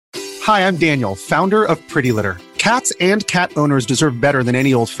Hi, I'm Daniel, founder of Pretty Litter. Cats and cat owners deserve better than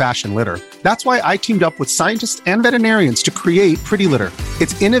any old-fashioned litter. That's why I teamed up with scientists and veterinarians to create Pretty Litter.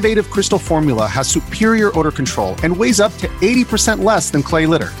 Its innovative crystal formula has superior odor control and weighs up to 80% less than clay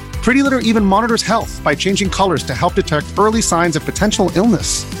litter. Pretty Litter even monitors health by changing colors to help detect early signs of potential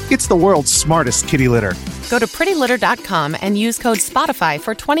illness. It's the world's smartest kitty litter. Go to prettylitter.com and use code SPOTIFY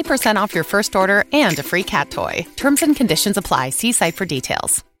for 20% off your first order and a free cat toy. Terms and conditions apply. See site for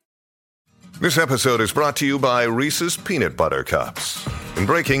details. This episode is brought to you by Reese's Peanut Butter Cups. In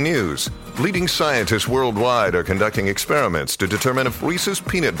breaking news, leading scientists worldwide are conducting experiments to determine if Reese's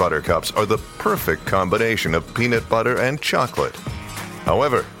Peanut Butter Cups are the perfect combination of peanut butter and chocolate.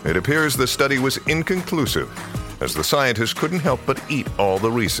 However, it appears the study was inconclusive, as the scientists couldn't help but eat all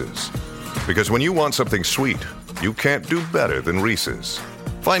the Reese's. Because when you want something sweet, you can't do better than Reese's.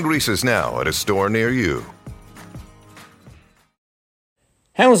 Find Reese's now at a store near you.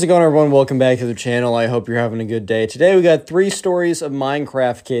 How's it going, everyone? Welcome back to the channel. I hope you're having a good day. Today we got 3 stories of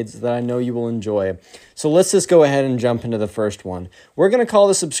Minecraft kids that I know you will enjoy. So let's just go ahead and jump into the first one. We're going to call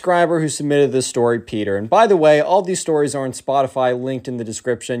the subscriber who submitted this story Peter. And by the way, all these stories are on Spotify, linked in the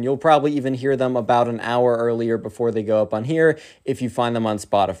description. You'll probably even hear them about an hour earlier before they go up on here if you find them on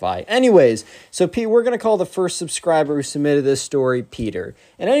Spotify. Anyways, so Pete, we're going to call the first subscriber who submitted this story Peter.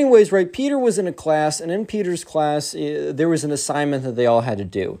 And anyways, right, Peter was in a class, and in Peter's class, there was an assignment that they all had to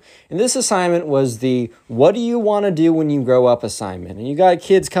do. And this assignment was the what do you want to do when you grow up assignment. And you got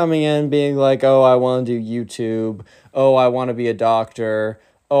kids coming in being like, oh, I want to do YouTube. Oh, I want to be a doctor.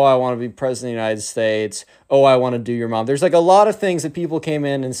 Oh, I want to be president of the United States. Oh, I want to do your mom. There's like a lot of things that people came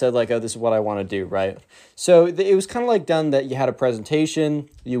in and said like, oh, this is what I want to do, right? So it was kind of like done that you had a presentation.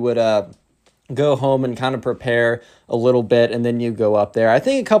 You would go home and kind of prepare a little bit, and then you go up there. I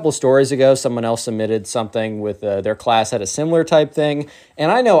think a couple stories ago, someone else submitted something with their class had a similar type thing,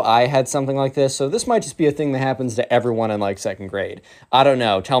 and I know I had something like this, so this might just be a thing that happens to everyone in like 2nd grade. I don't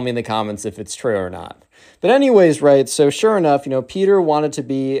know. Tell me in the comments if it's true or not. But anyways, right, so sure enough, Peter wanted to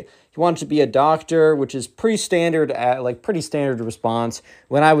be a doctor, which is pretty standard response.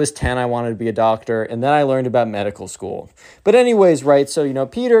 When I was 10, I wanted to be a doctor, and then I learned about medical school. But anyways, right, so,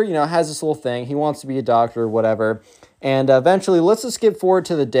 Peter, has this little thing. He wants to be a doctor or whatever. And eventually, let's just skip forward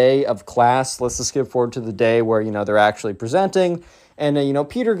to the day of class. Let's just skip forward to the day where, they're actually presenting. And,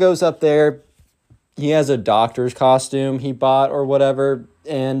 Peter goes up there. He has a doctor's costume he bought or whatever.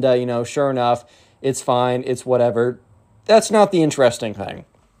 And, sure enough, it's fine. It's whatever. That's not the interesting thing.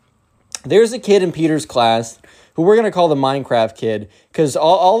 There's a kid in Peter's class who we're going to call the Minecraft kid, because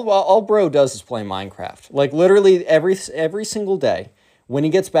all bro does is play Minecraft. Like, literally every single day when he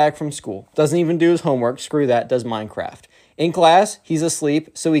gets back from school. Doesn't even do his homework. Screw that. Does Minecraft. In class, he's asleep,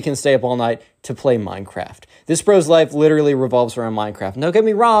 so he can stay up all night to play Minecraft. This bro's life literally revolves around Minecraft. Don't get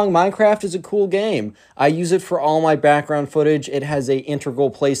me wrong, Minecraft is a cool game. I use it for all my background footage. It has an integral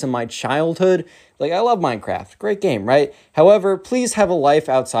place in my childhood. Like, I love Minecraft. Great game, right? However, please have a life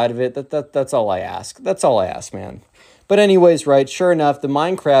outside of it. That's all I ask. That's all I ask, man. But anyways, right, sure enough, the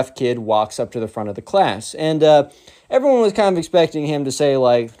Minecraft kid walks up to the front of the class. And everyone was kind of expecting him to say,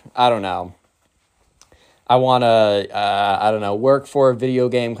 like, I don't know, I want to, work for a video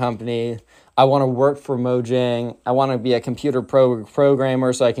game company. I want to work for Mojang. I want to be a computer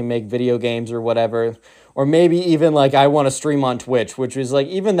programmer so I can make video games or whatever. Or maybe even like I want to stream on Twitch, which is like,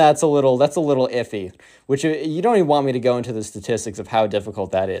 even that's a little iffy, which you don't even want me to go into the statistics of how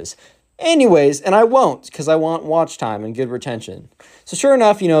difficult that is. Anyways, and I won't, because I want watch time and good retention. So sure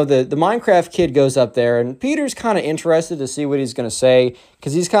enough, the Minecraft kid goes up there, and Peter's kind of interested to see what he's going to say,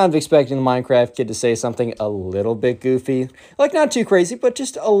 because he's kind of expecting the Minecraft kid to say something a little bit goofy. Like, not too crazy, but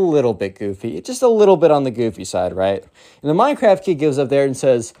just a little bit goofy. Just a little bit on the goofy side, right? And the Minecraft kid goes up there and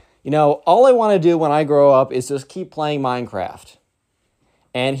says, all I want to do when I grow up is just keep playing Minecraft.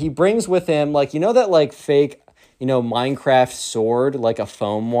 And he brings with him, like, that, like, fake Minecraft sword, like a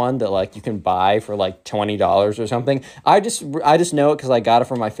foam one that like you can buy for like $20 or something. I just know it because I got it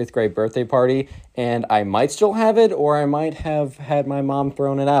for my 5th grade birthday party, and I might still have it, or I might have had my mom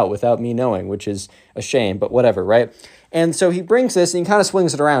thrown it out without me knowing, which is a shame, but whatever, right? And so he brings this and he kind of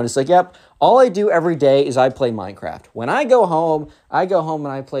swings it around. It's like, yep, all I do every day is I play Minecraft. When I go home and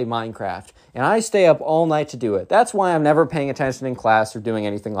I play Minecraft, and I stay up all night to do it. That's why I'm never paying attention in class or doing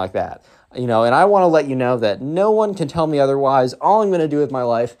anything like that. And I want to let you know that no one can tell me otherwise. All I'm going to do with my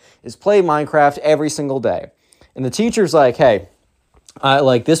life is play Minecraft every single day. And the teacher's like, hey,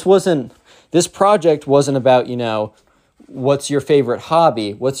 this project wasn't about, what's your favorite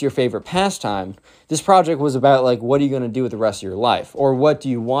hobby? What's your favorite pastime? This project was about like, what are you going to do with the rest of your life? Or what do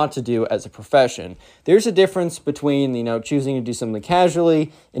you want to do as a profession? There's a difference between, choosing to do something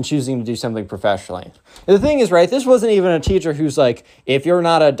casually and choosing to do something professionally. And the thing is, right, this wasn't even a teacher who's like, if you're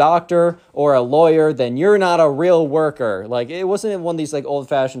not a doctor or a lawyer, then you're not a real worker. Like, it wasn't one of these like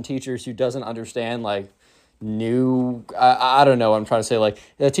old-fashioned teachers who doesn't understand like I don't know, I'm trying to say like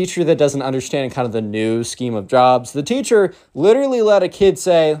a teacher that doesn't understand kind of the new scheme of jobs. The teacher literally let a kid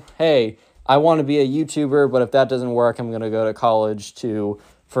say, hey, I want to be a YouTuber, but if that doesn't work, I'm going to go to college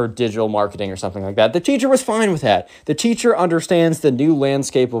for digital marketing or something like that. The teacher was fine with that. The teacher understands the new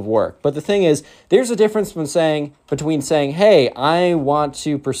landscape of work. But the thing is, there's a difference between saying, hey, I want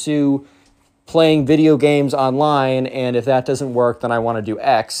to pursue playing video games online, and if that doesn't work, then I want to do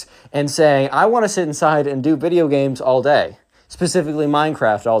X, and saying, I want to sit inside and do video games all day, specifically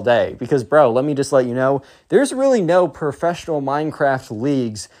Minecraft all day. Because, bro, let me just let you know, there's really no professional Minecraft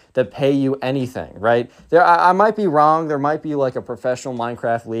leagues that pay you anything, right? I might be wrong. There might be like a professional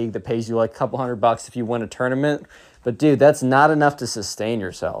Minecraft league that pays you like a couple $100 if you win a tournament. But dude, that's not enough to sustain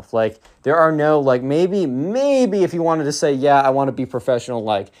yourself. Like, there are no, like, maybe if you wanted to say, yeah, I want to be professional,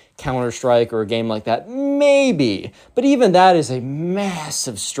 like Counter-Strike or a game like that, maybe. But even that is a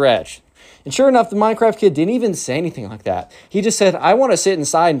massive stretch. And sure enough, the Minecraft kid didn't even say anything like that. He just said, I want to sit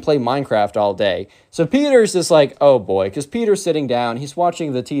inside and play Minecraft all day. So Peter's just like, oh boy, because Peter's sitting down, he's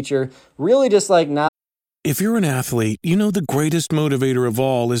watching the teacher, really just like not. If you're an athlete, you know the greatest motivator of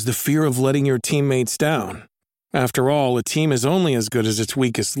all is the fear of letting your teammates down. After all, a team is only as good as its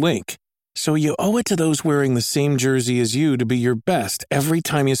weakest link. So you owe it to those wearing the same jersey as you to be your best every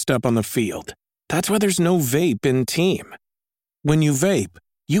time you step on the field. That's why there's no vape in team. When you vape,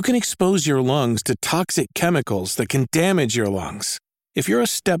 you can expose your lungs to toxic chemicals that can damage your lungs. If you're a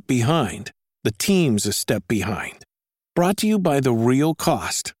step behind, the team's a step behind. Brought to you by The Real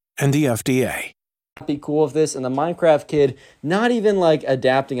Cost and the FDA. Be cool with this, and the Minecraft kid not even like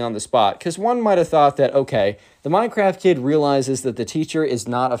adapting on the spot, because one might have thought that, okay, the Minecraft kid realizes that the teacher is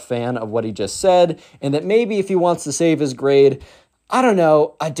not a fan of what he just said, and that maybe if he wants to save his grade, I don't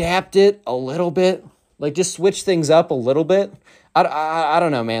know, adapt it a little bit, like just switch things up a little bit. I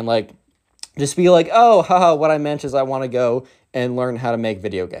don't know, man, like just be like, oh, haha, what I meant is I want to go and learn how to make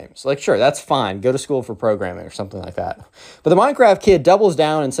video games. Like, sure, that's fine. Go to school for programming or something like that. But the Minecraft kid doubles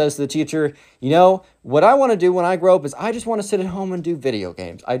down and says to the teacher, what I want to do when I grow up is I just want to sit at home and do video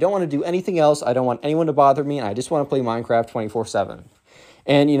games. I don't want to do anything else. I don't want anyone to bother me, and I just want to play Minecraft 24/7.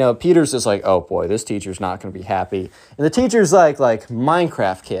 And, Peter's just like, oh boy, this teacher's not going to be happy. And the teacher's like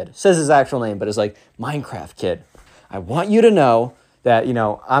Minecraft kid, says his actual name, but it's like, Minecraft kid, I want you to know that,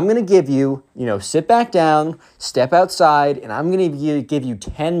 I'm going to give you, sit back down, step outside, and I'm going to give you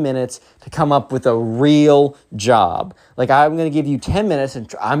 10 minutes to come up with a real job. Like, I'm going to give you 10 minutes,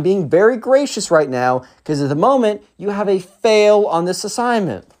 and I'm being very gracious right now, because at the moment, you have a fail on this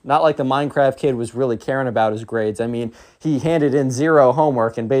assignment. Not like the Minecraft kid was really caring about his grades. I mean, he handed in 0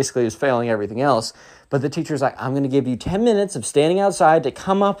 homework and basically was failing everything else. But the teacher's like, I'm going to give you 10 minutes of standing outside to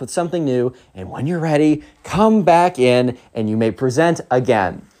come up with something new. And when you're ready, come back in and you may present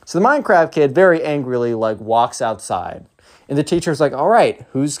again. So the Minecraft kid very angrily walks outside. And the teacher's like, all right,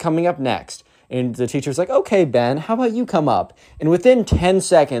 who's coming up next? And the teacher's like, okay, Ben, how about you come up? And within 10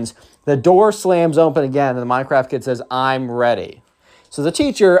 seconds, the door slams open again. And the Minecraft kid says, I'm ready. So the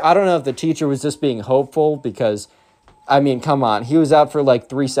teacher, I don't know if the teacher was just being hopeful because, I mean, come on. He was out for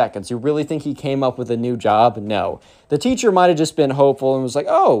 3 seconds. You really think he came up with a new job? No. The teacher might have just been hopeful and was like,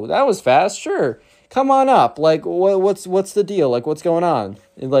 oh, that was fast. Sure. Come on up. What's the deal? What's going on?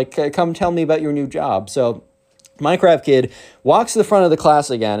 And, come tell me about your new job. So Minecraft kid walks to the front of the class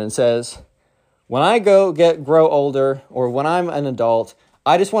again and says, when I grow older, or when I'm an adult,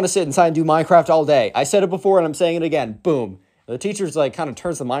 I just want to sit inside and do Minecraft all day. I said it before and I'm saying it again. Boom. The teacher's kind of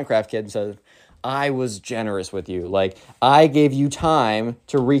turns to the Minecraft kid and says, I was generous with you. I gave you time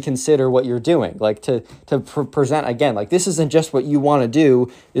to reconsider what you're doing. To present again. This isn't just what you want to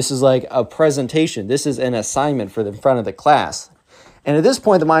do. This is a presentation. This is an assignment for the front of the class. And at this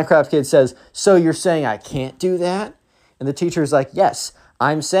point, the Minecraft kid says, so you're saying I can't do that? And the teacher's like, yes,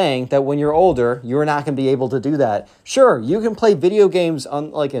 I'm saying that when you're older, you're not going to be able to do that. Sure, you can play video games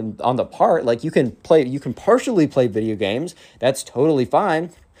on the part. You can partially play video games. That's totally fine.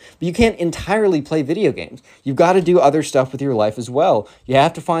 But you can't entirely play video games. You've got to do other stuff with your life as well. You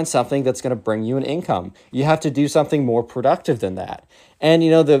have to find something that's going to bring you an income. You have to do something more productive than that. And,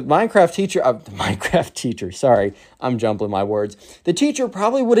 the Minecraft teacher, sorry, I'm jumbling my words. The teacher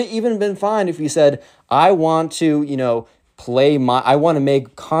probably would have even been fine if he said, I want to, I want to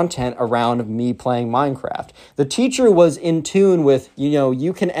make content around me playing Minecraft. The teacher was in tune with,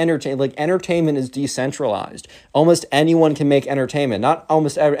 you can entertain, like entertainment is decentralized. Almost anyone can make entertainment. Not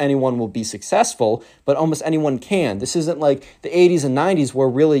almost anyone will be successful, but almost anyone can. This isn't like the 80s and 90s where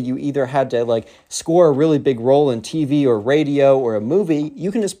really you either had to like score a really big role in TV or radio or a movie.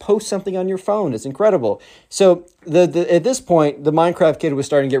 You can just post something on your phone. It's incredible. So at this point, the Minecraft kid was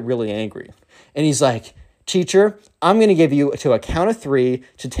starting to get really angry. And he's like, teacher, I'm going to give you to a count of 3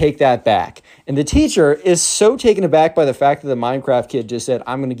 to take that back. And the teacher is so taken aback by the fact that the Minecraft kid just said,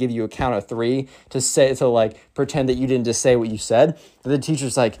 I'm going to give you a count of 3 to like pretend that you didn't just say what you said. But the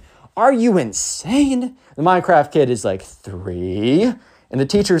teacher's like, are you insane? The Minecraft kid is like, 3. And the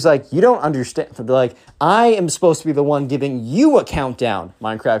teacher's like, you don't understand. They're like, I am supposed to be the one giving you a countdown.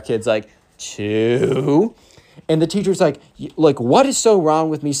 Minecraft kid's like, 2. And the teacher's like, what is so wrong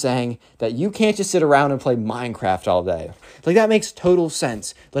with me saying that you can't just sit around and play Minecraft all day? Like, that makes total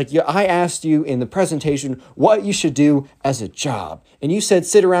sense. Like, I asked you in the presentation what you should do as a job. And you said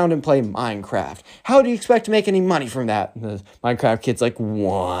sit around and play Minecraft. How do you expect to make any money from that? And the Minecraft kid's like,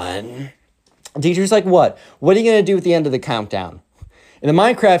 1. The teacher's like, what? What are you going to do at the end of the countdown? And the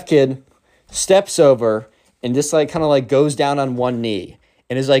Minecraft kid steps over and just like kind of like goes down on one knee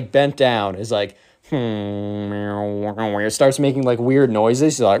and is like bent down, is like, it starts making like weird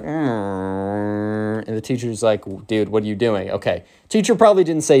noises. He's like, and the teacher's like, dude, what are you doing? Okay. Teacher probably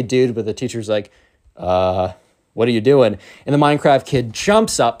didn't say dude, but the teacher's like, what are you doing? And the Minecraft kid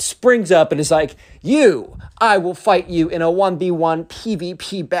jumps up, springs up, and is like, I will fight you in a 1v1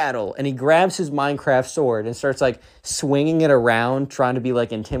 PvP battle. And he grabs his Minecraft sword and starts like swinging it around, trying to be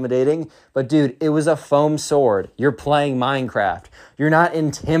like intimidating. But dude, it was a foam sword. You're playing Minecraft. You're not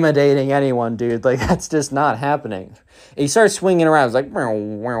intimidating anyone, dude. Like, that's just not happening. And he starts swinging around. It's like,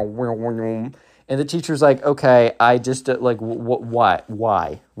 and the teacher's like, okay, I just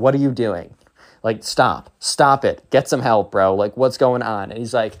why? What are you doing? Like, stop it. Get some help, bro. Like, what's going on? And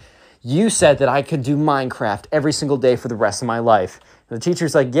he's like, you said that I could do Minecraft every single day for the rest of my life. And the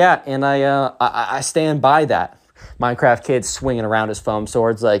teacher's like, yeah, and I stand by that. Minecraft kid swinging around his foam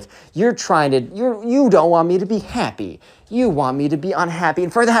swords like, you don't want me to be happy. You want me to be unhappy.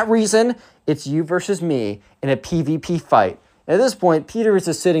 And for that reason, it's you versus me in a PvP fight. At this point, Peter is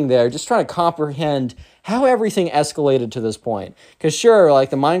just sitting there just trying to comprehend how everything escalated to this point. Because sure, like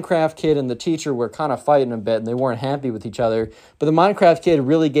the Minecraft kid and the teacher were kind of fighting a bit and they weren't happy with each other. But the Minecraft kid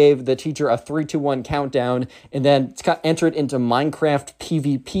really gave the teacher a 3-2-1 countdown and then entered into Minecraft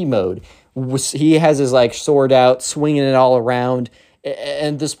PvP mode. He has his like sword out, swinging it all around.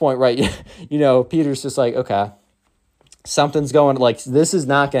 And at this point, right, Peter's just like, okay, something's going, like, this is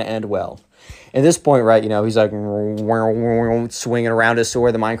not going to end well. At this point, right, he's like swinging around his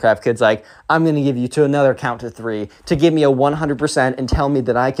sword. The Minecraft kid's like, I'm going to give you to another count to 3 to give me a 100% and tell me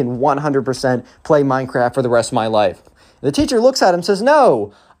that I can 100% play Minecraft for the rest of my life. The teacher looks at him and says,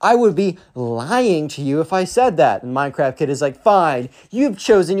 no, I would be lying to you if I said that. And Minecraft kid is like, fine, you've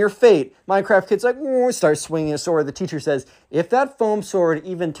chosen your fate. Minecraft kid's like, starts swinging his sword. The teacher says, if that foam sword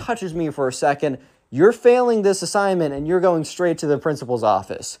even touches me for a second, you're failing this assignment and you're going straight to the principal's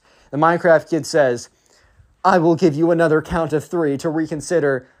office. The Minecraft kid says, I will give you another count of 3 to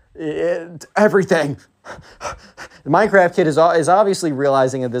reconsider everything. The Minecraft kid is obviously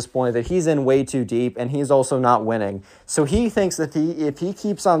realizing at this point that he's in way too deep and he's also not winning. So he thinks that if he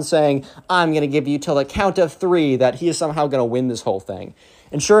keeps on saying, I'm going to give you till the count of 3, that he is somehow going to win this whole thing.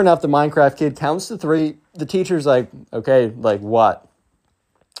 And sure enough, the Minecraft kid counts to 3. The teacher's like, okay, like what?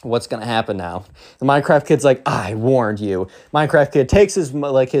 What's going to happen now? The Minecraft kid's like, I warned you. Minecraft kid takes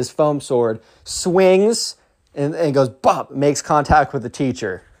his foam sword, swings, and goes, bop, makes contact with the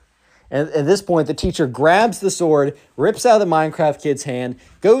teacher. And at this point, the teacher grabs the sword, rips out of the Minecraft kid's hand,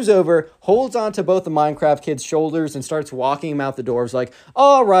 goes over, holds onto both the Minecraft kid's shoulders, and starts walking him out the door. It's like,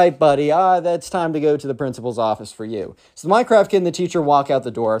 all right, buddy, that's time to go to the principal's office for you. So the Minecraft kid and the teacher walk out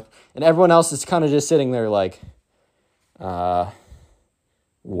the door, and everyone else is kind of just sitting there like,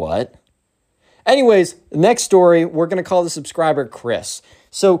 what? Anyways, the next story, we're going to call the subscriber Chris.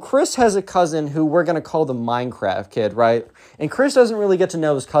 So Chris has a cousin who we're going to call the Minecraft kid, right? And Chris doesn't really get to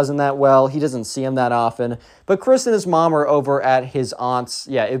know his cousin that well. He doesn't see him that often. But Chris and his mom are over at his aunt's,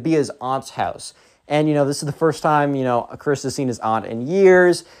 it'd be his aunt's house. And, this is the first time, Chris has seen his aunt in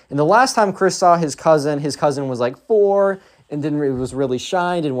years. And the last time Chris saw his cousin was like 4 and was really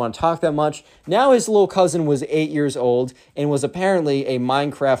shy, didn't want to talk that much. Now his little cousin was 8 years old and was apparently a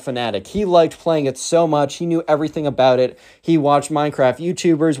Minecraft fanatic. He liked playing it so much. He knew everything about it. He watched Minecraft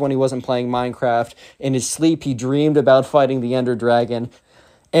YouTubers when he wasn't playing Minecraft. In his sleep, he dreamed about fighting the Ender Dragon.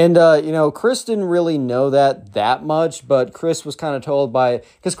 And, Chris didn't really know that much, but Chris was kind of told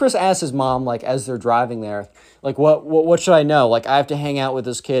because Chris asked his mom, like, as they're driving there, like, what should I know? Like, I have to hang out with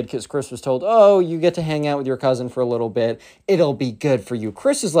this kid, because Chris was told, oh, you get to hang out with your cousin for a little bit. It'll be good for you.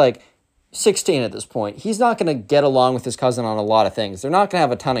 Chris is like 16 at this point. He's not going to get along with his cousin on a lot of things. They're not going to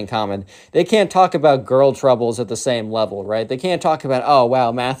have a ton in common. They can't talk about girl troubles at the same level, right? They can't talk about, oh,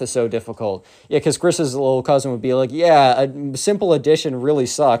 wow, math is so difficult. Yeah, because Chris's little cousin would be like, yeah, a simple addition really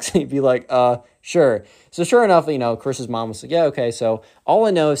sucks. He'd be like, sure. So sure enough, Chris's mom was like, yeah, okay, so all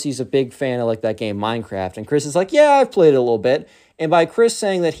I know is he's a big fan of, like, that game Minecraft. And Chris is like, yeah, I've played it a little bit. And by Chris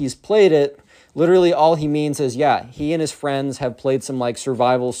saying that he's played it, literally all he means is, yeah, he and his friends have played some, like,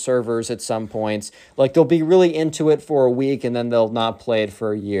 survival servers at some points. Like, they'll be really into it for a week, and then they'll not play it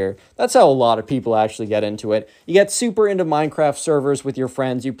for a year. That's how a lot of people actually get into it. You get super into Minecraft servers with your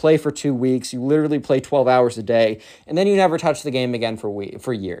friends. You play for 2 weeks. You literally play 12 hours a day, and then you never touch the game again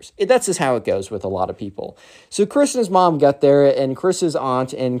for years. That's just how it goes with a lot of people. So Chris and his mom get there, and Chris's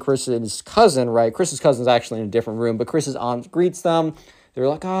aunt and Chris's cousin, right? Chris's cousin's actually in a different room, but Chris's aunt greets them. They're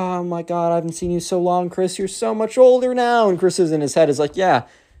like, oh my God, I haven't seen you so long, Chris. You're so much older now. And Chris is in his head is like, yeah,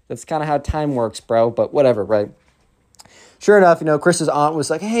 that's kind of how time works, bro. But whatever, right? Sure enough, Chris's aunt was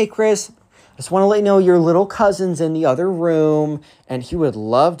like, hey, Chris, I just want to let you know your little cousin's in the other room, and he would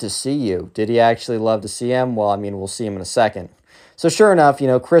love to see you. Did he actually love to see him? Well, we'll see him in a second. So sure enough,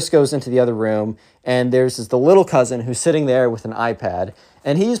 Chris goes into the other room, and there's the little cousin who's sitting there with an iPad,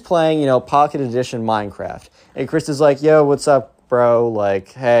 and he's playing, Pocket Edition Minecraft. And Chris is like, yo, what's up, bro? Like,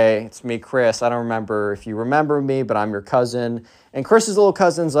 hey, it's me, Chris. I don't remember if you remember me, but I'm your cousin. And Chris's little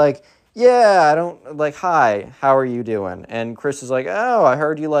cousin's like, yeah, I don't, like, hi, how are you doing? And Chris is like, oh, I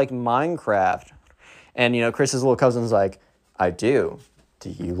heard you like Minecraft. And, Chris's little cousin's like, I do. Do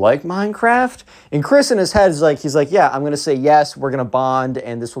you like Minecraft? And Chris in his head is like, he's like, yeah, I'm going to say yes, we're going to bond,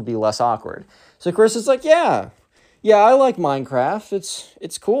 and this will be less awkward. So Chris is like, yeah, I like Minecraft.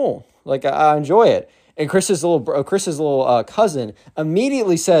 It's cool. Like, I enjoy it. And Chris's little cousin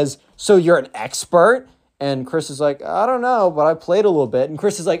immediately says, so you're an expert? And Chris is like, I don't know, but I played a little bit. And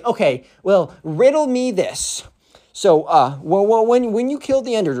Chris is like, okay, well, riddle me this. So when you kill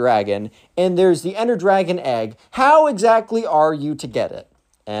the Ender Dragon and there's the Ender Dragon egg, how exactly are you to get it?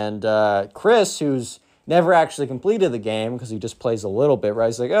 And Chris, who's never actually completed the game because he just plays a little bit, right?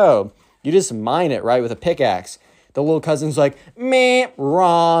 He's like, oh, you just mine it, right, with a pickaxe. The little cousin's like, meh,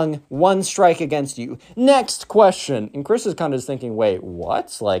 wrong. 1 strike against you. Next question. And Chris is kind of just thinking, wait,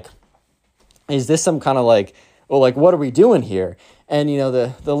 what? Like, is this some kind of like, well, like, what are we doing here? And,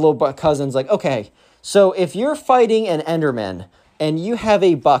 the little cousin's like, okay, so if you're fighting an Enderman and you have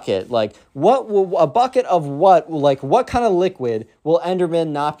a bucket, like, a bucket of what, like, what kind of liquid will Enderman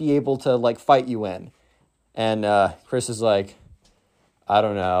not be able to, like, fight you in? And Chris is like, I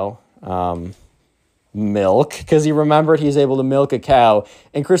don't know, milk, because he remembered he's able to milk a cow.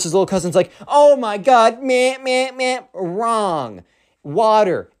 And Chris's little cousin's like, oh my God, meh, wrong.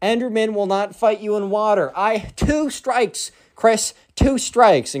 Water. Enderman will not fight you in water. 2 strikes, Chris, 2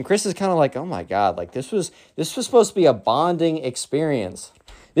 strikes. And Chris is kind of like, oh my God, like this was supposed to be a bonding experience.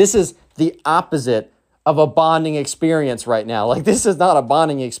 This is the opposite of a bonding experience right now. Like, this is not a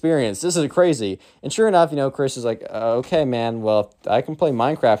bonding experience. This is crazy. And sure enough, Chris is like, okay, man, well, I can play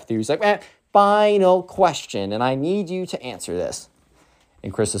Minecraft with you. He's like, man, final question, and I need you to answer this.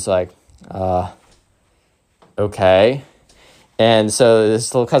 And Chris is like, okay. And so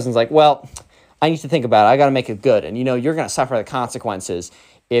this little cousin's like, well, I need to think about it. I got to make it good. And, you're going to suffer the consequences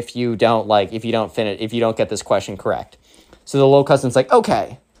if you don't get this question correct. So the little cousin's like,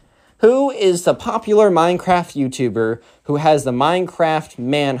 okay, who is the popular Minecraft YouTuber who has the Minecraft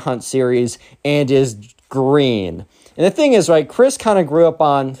Manhunt series and is green? And the thing is, right, Chris kind of grew up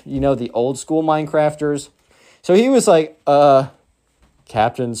on, the old school Minecrafters. So he was like,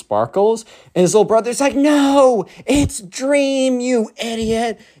 Captain Sparkles? And his little brother's like, no, it's Dream, you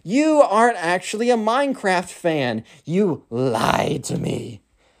idiot. You aren't actually a Minecraft fan. You lied to me.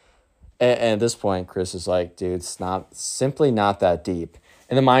 And at this point, Chris is like, dude, it's simply not that deep.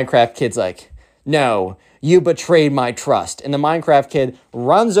 And the Minecraft kid's like, no, you betrayed my trust. And the Minecraft kid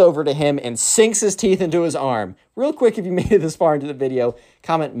runs over to him and sinks his teeth into his arm. Real quick, if you made it this far into the video,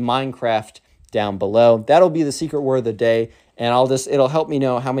 comment Minecraft down below. That'll be the secret word of the day. And it'll help me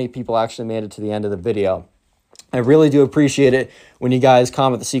know how many people actually made it to the end of the video. I really do appreciate it when you guys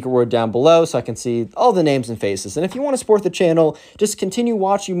comment the secret word down below so I can see all the names and faces. And if you want to support the channel, just continue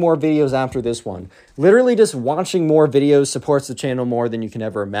watching more videos after this one. Literally just watching more videos supports the channel more than you can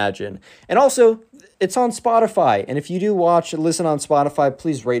ever imagine. And also, it's on Spotify. And if you do listen on Spotify,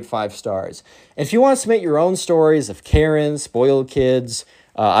 please rate 5 stars. And if you want to submit your own stories of Karen, spoiled kids,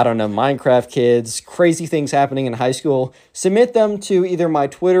 I don't know, Minecraft kids, crazy things happening in high school, submit them to either my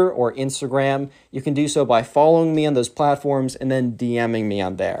Twitter or Instagram. You can do so by following me on those platforms and then DMing me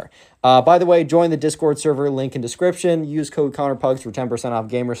on there. By the way, join the Discord server, link in description. Use code ConnorPugs for 10% off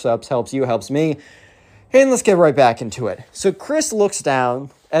gamer subs. Helps you, helps me. And let's get right back into it. So Chris looks down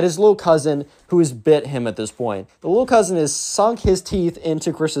at his little cousin who has bit him at this point. The little cousin has sunk his teeth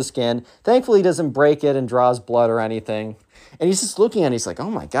into Chris's skin. Thankfully, he doesn't break it and draws blood or anything. And he's just looking at it. He's like,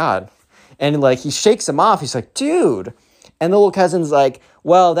 oh my God. And like, he shakes him off. He's like, dude. And the little cousin's like,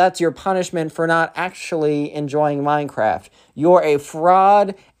 well, that's your punishment for not actually enjoying Minecraft. You're a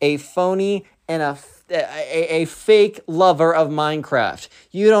fraud, a phony, and a fake lover of Minecraft.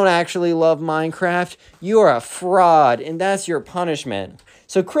 You don't actually love Minecraft. You're a fraud, and that's your punishment.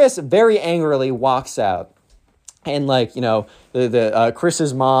 So Chris very angrily walks out. And like, you know, the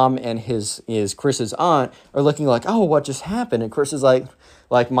Chris's mom and his Chris's aunt are looking like, oh, what just happened? And Chris is like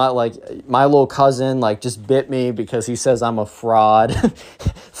my little cousin like just bit me because he says I'm a fraud.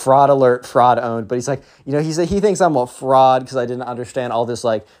 Fraud alert, fraud owned. But he's like, you know, he thinks I'm a fraud because I didn't understand all this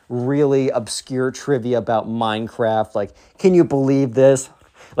like really obscure trivia about Minecraft. Like, can you believe this?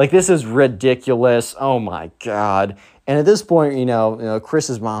 Like, this is ridiculous. Oh my God. And at this point, you know,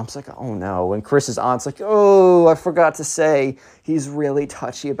 Chris's mom's like, oh no. And Chris's aunt's like, oh, I forgot to say, he's really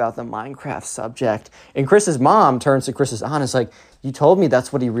touchy about the Minecraft subject. And Chris's mom turns to Chris's aunt and is like, you told me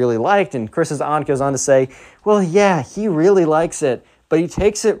that's what he really liked. And Chris's aunt goes on to say, well, yeah, he really likes it, but he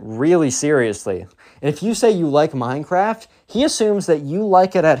takes it really seriously. And if you say you like Minecraft, he assumes that you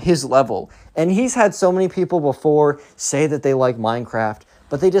like it at his level. And he's had so many people before say that they like Minecraft,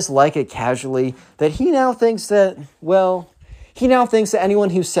 but they just like it casually, that he now thinks that, well, anyone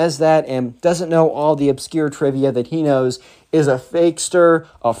who says that and doesn't know all the obscure trivia that he knows is a fakester,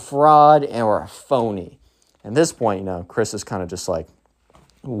 a fraud, or a phony. At this point, you know, Chris is kind of just like,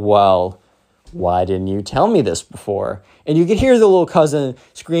 well, why didn't you tell me this before? And you can hear the little cousin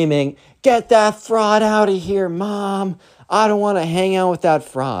screaming, get that fraud out of here, Mom. I don't want to hang out with that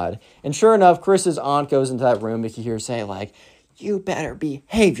fraud. And sure enough, Chris's aunt goes into that room. You can hear her say like, you better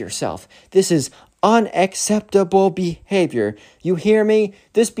behave yourself. This is unacceptable behavior. You hear me?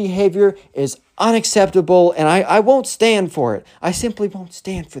 This behavior is unacceptable, and I won't stand for it. I simply won't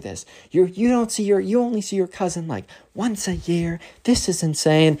stand for this. You only see your cousin like once a year. This is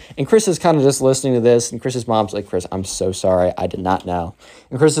insane. And Chris is kind of just listening to this, and Chris's mom's like, Chris, I'm so sorry. I did not know.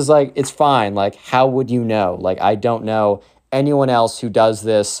 And Chris is like, it's fine. Like, how would you know? Like, I don't know anyone else who does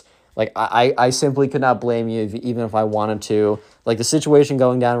this. Like, I simply could not blame you even if I wanted to. Like, the situation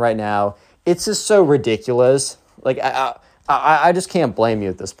going down right now, it's just so ridiculous. Like, I just can't blame you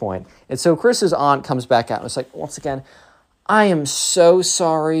at this point. And so Chris's aunt comes back out and it's like, once again, I am so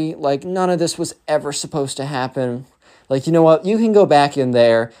sorry. Like, none of this was ever supposed to happen. Like, you know what? You can go back in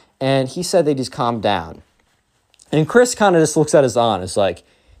there. And he said they just calmed down. And Chris kind of just looks at his aunt. It's like,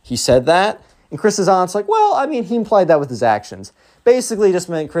 he said that? And Chris's aunt's like, well, I mean, he implied that with his actions. Basically just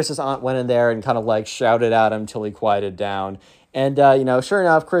meant Chris's aunt went in there and kind of like shouted at him till he quieted down. And, you know, sure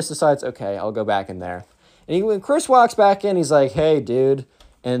enough, Chris decides, okay, I'll go back in there. And when Chris walks back in, he's like, hey, dude.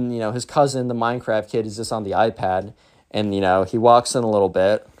 And, you know, his cousin, the Minecraft kid, is just on the iPad. And, you know, he walks in a little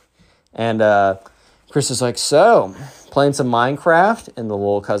bit. And Chris is like, so, playing some Minecraft? And the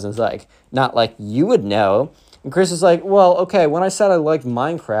little cousin's like, not like you would know. And Chris is like, well, okay, when I said I liked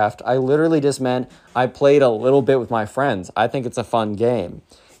Minecraft, I literally just meant I played a little bit with my friends. I think it's a fun game.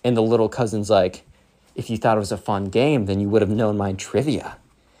 And the little cousin's like, if you thought it was a fun game, then you would have known my trivia.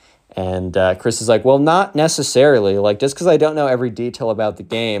 And Chris is like, well, not necessarily. Like, just because I don't know every detail about the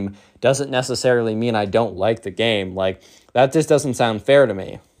game doesn't necessarily mean I don't like the game. Like, that just doesn't sound fair to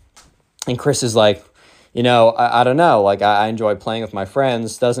me. And Chris is like, you know, I don't know. Like, I enjoy playing with my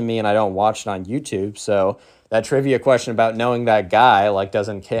friends. Doesn't mean I don't watch it on YouTube. So that trivia question about knowing that guy, like,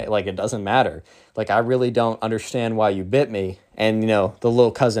 it doesn't matter. Like, I really don't understand why you bit me. And, you know, the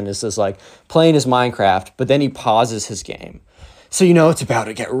little cousin is just, like, playing his Minecraft, but then he pauses his game. So, you know, it's about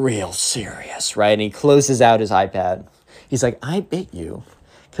to get real serious, right? And he closes out his iPad. He's like, I bit you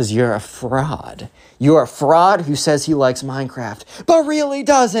because you're a fraud. You're a fraud who says he likes Minecraft, but really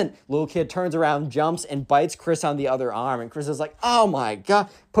doesn't. Little kid turns around, jumps, and bites Chris on the other arm. And Chris is like, oh my God,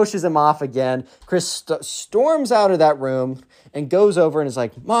 pushes him off again. Chris storms out of that room and goes over and is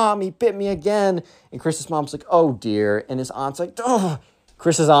like, Mom, he bit me again. And Chris's mom's like, oh dear. And his aunt's like, oh.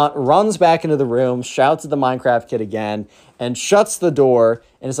 Chris's aunt runs back into the room, shouts at the Minecraft kid again, and shuts the door.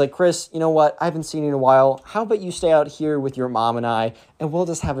 And is like, Chris, you know what? I haven't seen you in a while. How about you stay out here with your mom and I, and we'll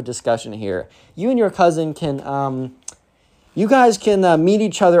just have a discussion here. You and your cousin can, you guys can meet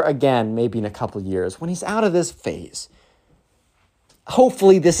each other again, maybe in a couple years, when he's out of this phase.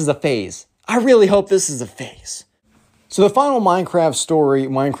 hopefully this is a phase. I really hope this is a phase. So the final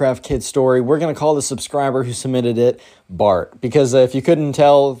Minecraft kid story, we're going to call the subscriber who submitted it Bart. Because if you couldn't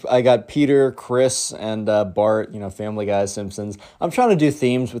tell, I got Peter, Chris, and Bart, Family Guy, Simpsons. I'm trying to do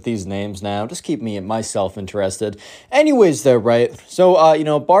themes with these names now. Just keep myself interested. Anyways, though, right?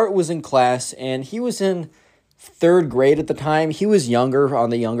 So, Bart was in class, and he was in 3rd grade at the time. He was younger, on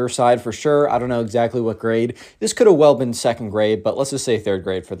the younger side for sure. I don't know exactly what grade. This could have well been 2nd grade, but let's just say 3rd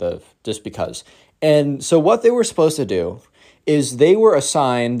grade just because. And so what they were supposed to do is they were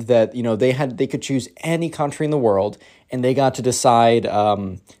assigned that, they could choose any country in the world, and they got to decide,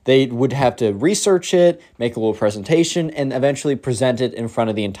 they would have to research it, make a little presentation, and eventually present it in front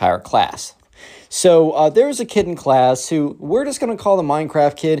of the entire class. So there was a kid in class who we're just going to call the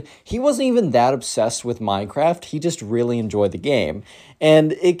Minecraft kid. He wasn't even that obsessed with Minecraft. He just really enjoyed the game.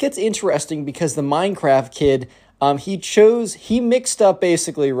 And it gets interesting because the Minecraft kid, he mixed up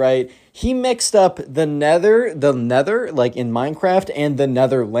basically, right? He mixed up the nether, like in Minecraft, and the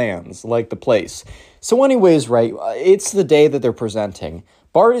Netherlands, like the place. So anyways, right, it's the day that they're presenting.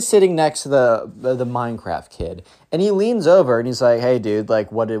 Bart is sitting next to the Minecraft kid, and he leans over and he's like, "Hey, dude, like,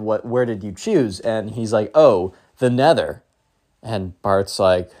 where did you choose?" And he's like, "Oh, the Nether." And Bart's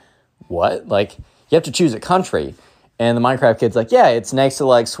like, "What? Like, you have to choose a country?" And the Minecraft kid's like, "Yeah, it's next to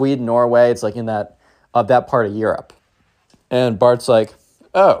like Sweden, Norway. It's like in that part of Europe." And Bart's like,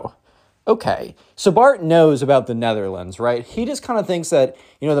 "Oh, okay." So Bart knows about the Netherlands, right? He just kind of thinks that,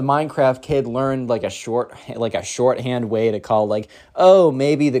 the Minecraft kid learned like a shorthand way to call like, oh,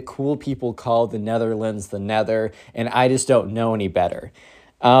 maybe the cool people call the Netherlands the Nether, and I just don't know any better.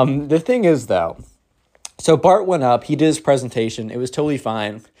 The thing is, though, so Bart went up, he did his presentation, it was totally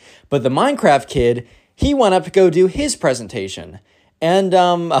fine. But the Minecraft kid, he went up to go do his presentation. And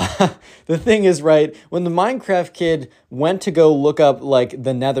the thing is, right, when the Minecraft kid went to go look up, like,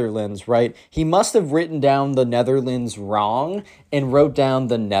 the Netherlands, right, he must have written down the Netherlands wrong and wrote down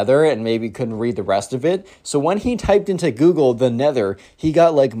the Nether and maybe couldn't read the rest of it. So when he typed into Google the Nether, he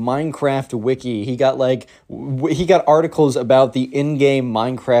got, like, Minecraft Wiki. He got articles about the in-game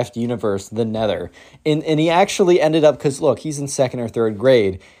Minecraft universe, the Nether. And he actually ended up, because, look, he's in 2nd or 3rd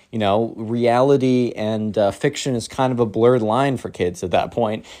grade. Reality and fiction is kind of a blurred line for kids at that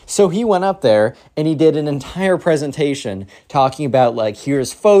point. So he went up there and he did an entire presentation talking about, like,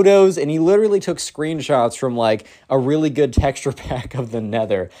 here's photos, and he literally took screenshots from, like, a really good texture pack of the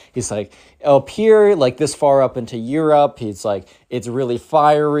Nether. He's like, up here, like, this far up into Europe, he's like, it's really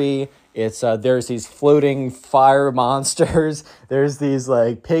fiery. It's there's these floating fire monsters. There's these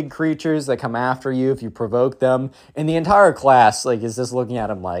like pig creatures that come after you if you provoke them. And the entire class like is just looking at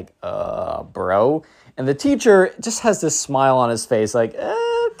him like, bro. And the teacher just has this smile on his face like,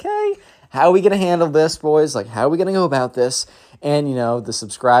 okay, how are we gonna handle this, boys? Like, how are we gonna go about this? And the the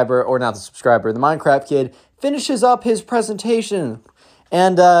Minecraft kid finishes up his presentation,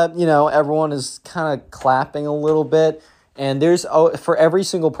 and everyone is kind of clapping a little bit. And for every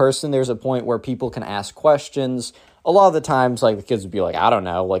single person, there's a point where people can ask questions. A lot of the times, like, the kids would be like, I don't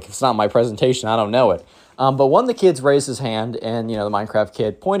know. Like, it's not my presentation. I don't know it. But one of the kids raised his hand, and, the Minecraft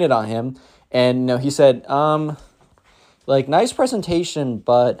kid pointed on him. And, he said, nice presentation,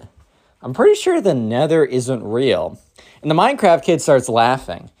 but I'm pretty sure the Nether isn't real. And the Minecraft kid starts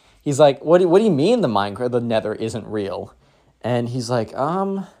laughing. He's like, what do you mean the Nether isn't real? And he's like,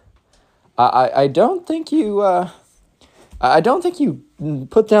 I don't think you... I don't think you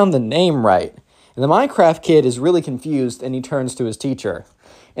put down the name right. And the Minecraft kid is really confused, and he turns to his teacher.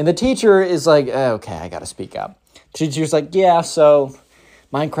 And the teacher is like, okay, I gotta speak up. The teacher's like, yeah, so,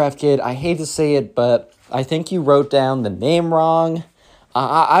 Minecraft kid, I hate to say it, but I think you wrote down the name wrong.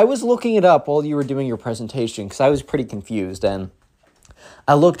 I was looking it up while you were doing your presentation, because I was pretty confused, and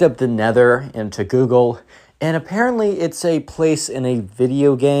I looked up the Nether into Google, and apparently it's a place in a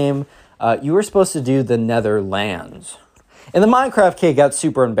video game. You were supposed to do the Netherlands. And the Minecraft kid got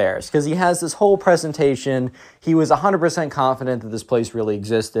super embarrassed because he has this whole presentation. He was 100% confident that this place really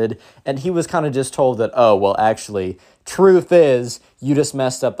existed. And he was kind of just told that, oh, well, actually, truth is, you just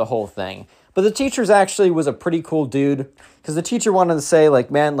messed up the whole thing. But the teacher's actually was a pretty cool dude because the teacher wanted to say, like,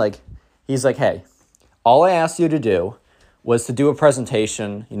 man, like, he's like, hey, all I asked you to do was to do a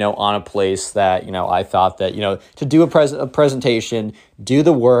presentation, on a place that, I thought that, to do a presentation, do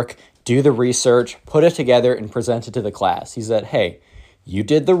the work, do the research, put it together, and present it to the class. He said, hey, you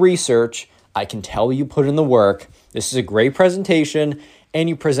did the research. I can tell you put in the work. This is a great presentation, and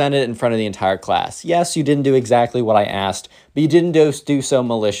you presented it in front of the entire class. Yes, you didn't do exactly what I asked, but you didn't do so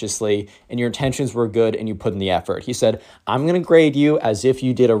maliciously, and your intentions were good, and you put in the effort. He said, I'm going to grade you as if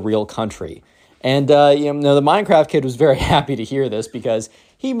you did a real country. And, the Minecraft kid was very happy to hear this because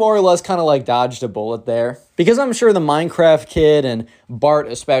he more or less kind of like dodged a bullet there. Because I'm sure the Minecraft kid and Bart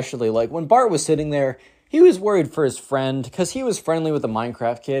especially, like when Bart was sitting there, he was worried for his friend because he was friendly with the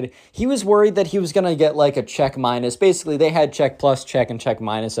Minecraft kid. He was worried that he was going to get like a check minus. Basically, they had check plus, check, and check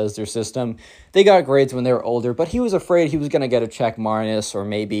minus as their system. They got grades when they were older, but he was afraid he was going to get a check minus, or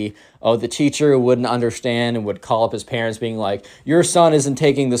maybe, the teacher wouldn't understand and would call up his parents being like, your son isn't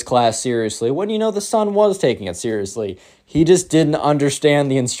taking this class seriously. When the son was taking it seriously. He just didn't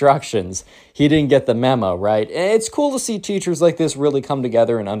understand the instructions. He didn't get the memo, right? And it's cool to see teachers like this really come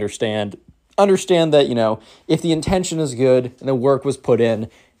together and understand that, if the intention is good and the work was put in,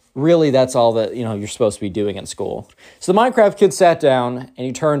 really that's all that, you're supposed to be doing in school. So the Minecraft kid sat down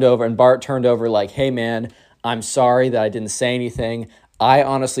and Bart turned over like, hey man, I'm sorry that I didn't say anything. I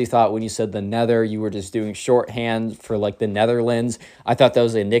honestly thought when you said the Nether, you were just doing shorthand for like the Netherlands. I thought that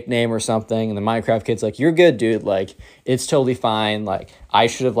was a nickname or something. And the Minecraft kid's like, you're good, dude. Like, it's totally fine. Like, I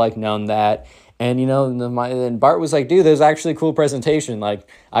should have like known that. And, and Bart was like, dude, there's actually a cool presentation. Like,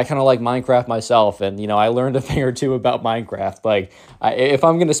 I kind of like Minecraft myself. And, I learned a thing or two about Minecraft. Like, if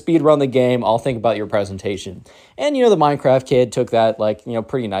I'm going to speed run the game, I'll think about your presentation. And, the Minecraft kid took that, like,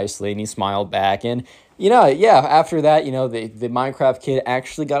 pretty nicely. And he smiled back. And, after that, the Minecraft kid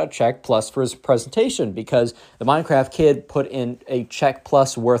actually got a check plus for his presentation because the Minecraft kid put in a check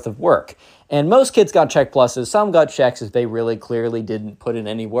plus worth of work. And most kids got check pluses. Some got checks if they really clearly didn't put in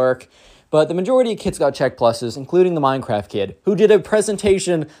any work. But the majority of kids got check pluses, including the Minecraft kid, who did a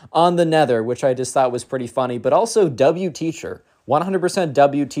presentation on the Nether, which I just thought was pretty funny, but also W teacher. 100%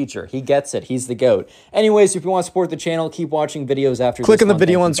 W teacher. He gets it. He's the GOAT. Anyways, if you want to support the channel, keep watching videos after Click this on the one.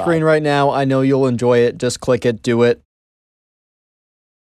 video Thank on you. screen Bye. right now. I know you'll enjoy it. Just click it. Do it.